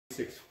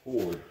6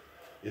 Ford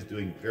is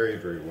doing very,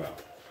 very well.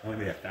 Only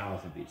made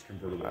 1,000 of these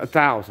convertibles.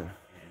 1,000. And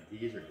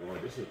these are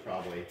going, this is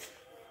probably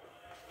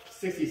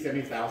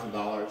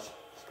 $60,000-$70,000.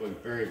 It's going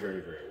very, very,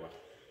 very well.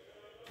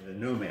 And the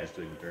Nomad's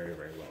doing very,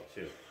 very well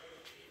too.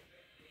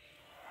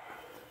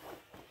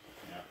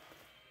 Yeah.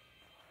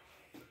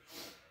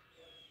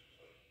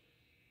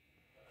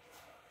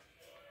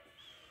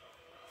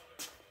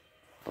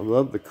 I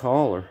love the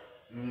collar.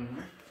 Mm-hmm.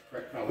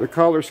 Correct color. The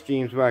color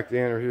schemes back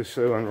then are just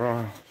so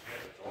unwrong.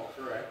 That's all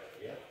correct.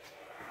 Yeah.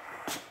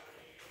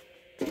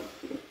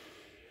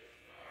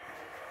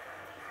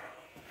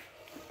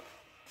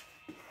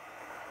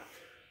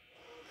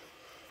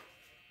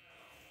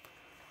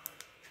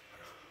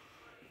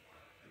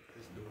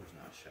 This door's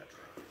not shut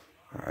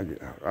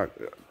right.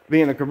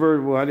 Being a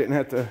convertible, I didn't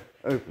have to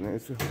open it.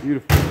 It's a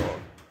beautiful car.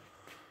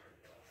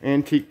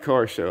 Antique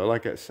car show. I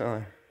like that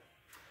sign.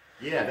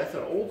 Yeah, that's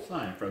an old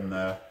sign from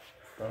the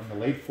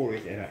late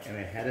 40s, and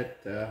I had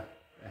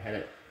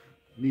it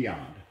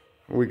neoned.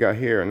 We got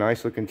here a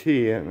nice looking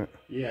T, isn't it?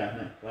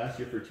 Yeah, last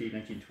year for T,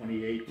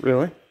 1928.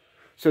 Really?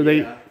 So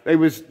yeah. they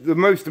was the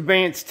most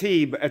advanced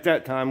T at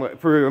that time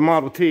for a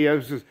Model T. That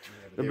was just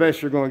the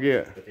best you're going to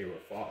get. But they were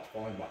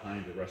falling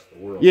behind the rest of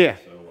the world. Yeah.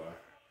 So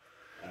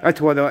that's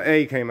why the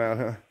A came out,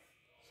 huh?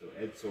 So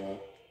Edsel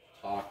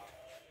talked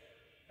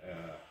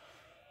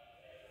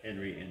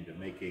Henry into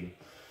making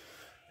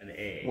an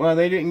A. Well,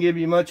 they didn't give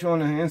you much on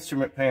the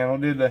instrument panel,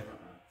 did they?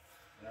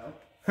 No.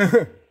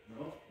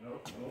 No.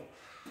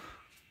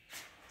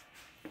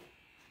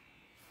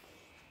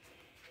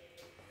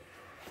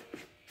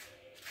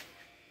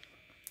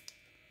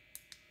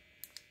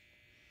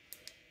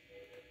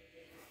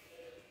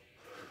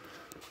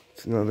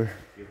 It's another.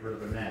 You've heard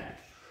of a Nash?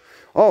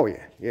 Oh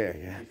yeah.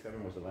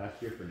 57 was the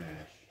last year for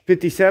Nash.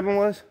 57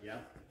 was? Yeah.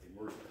 They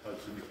worked with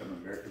Hudson to become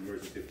American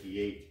Wheels in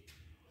 58.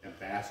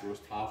 Ambassador was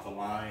top of the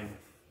line.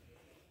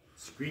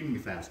 Screaming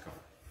fast car.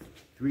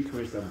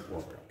 327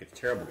 4-barrel. Gets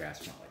terrible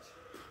gas mileage.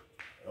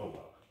 Oh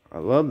well. I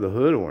love the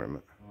hood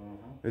ornament.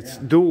 It's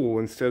dual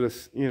instead of,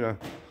 you know.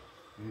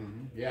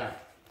 Yeah.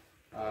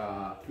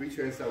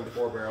 327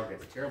 4-barrel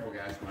gets terrible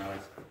gas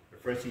mileage. The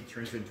front seat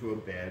turns into a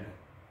bed.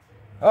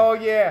 Oh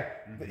yeah,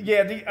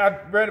 yeah.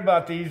 I've read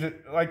about these.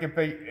 Like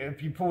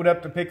if you pulled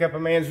up to pick up a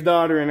man's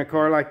daughter in a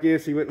car like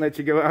this, he wouldn't let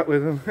you go out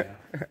with him. Yeah.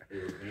 They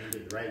were banned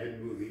in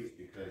drive-in movies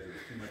because there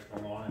was too much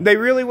going on. They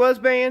really was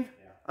banned?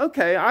 Yeah.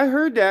 Okay, I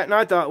heard that and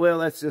I thought, well,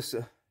 that's just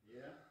a...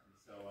 Yeah,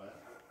 so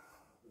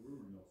the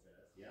rumor mill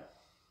says, yeah.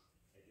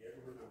 Have you ever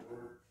heard the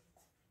word,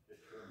 the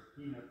term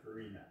peanut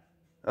farina?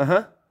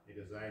 Uh-huh. They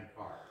design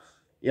cars.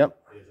 Yep.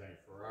 They design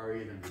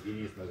Ferrari,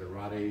 Lamborghinis,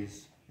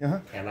 Maseratis, Uh-huh.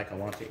 Cadillac,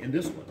 and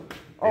this one.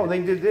 Oh,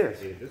 they did this.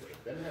 They did this one.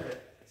 Doesn't have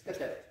it. It's got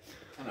that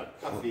kind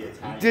of puffy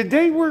Italian. Did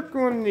they work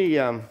on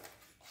the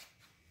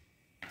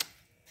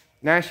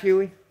Nash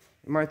Huey?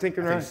 Am I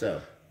thinking right? I think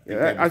so.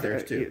 Yeah,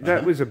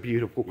 that was a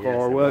beautiful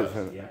car,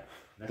 wasn't it?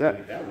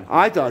 Yeah.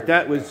 I thought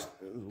that was,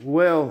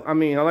 well, I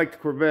mean, I like the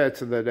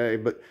Corvettes of the day,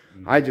 but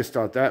I just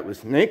thought that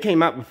was, and it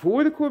came out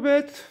before the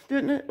Corvettes,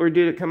 didn't it? Or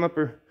did it come up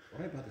right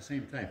about the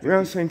same time.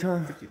 Around the same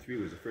time? 53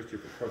 was the first year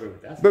for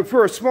Corvette. That's but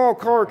for a small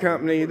car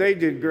company, they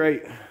did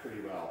great.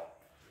 Pretty well.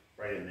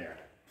 Right in there.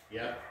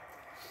 Yep.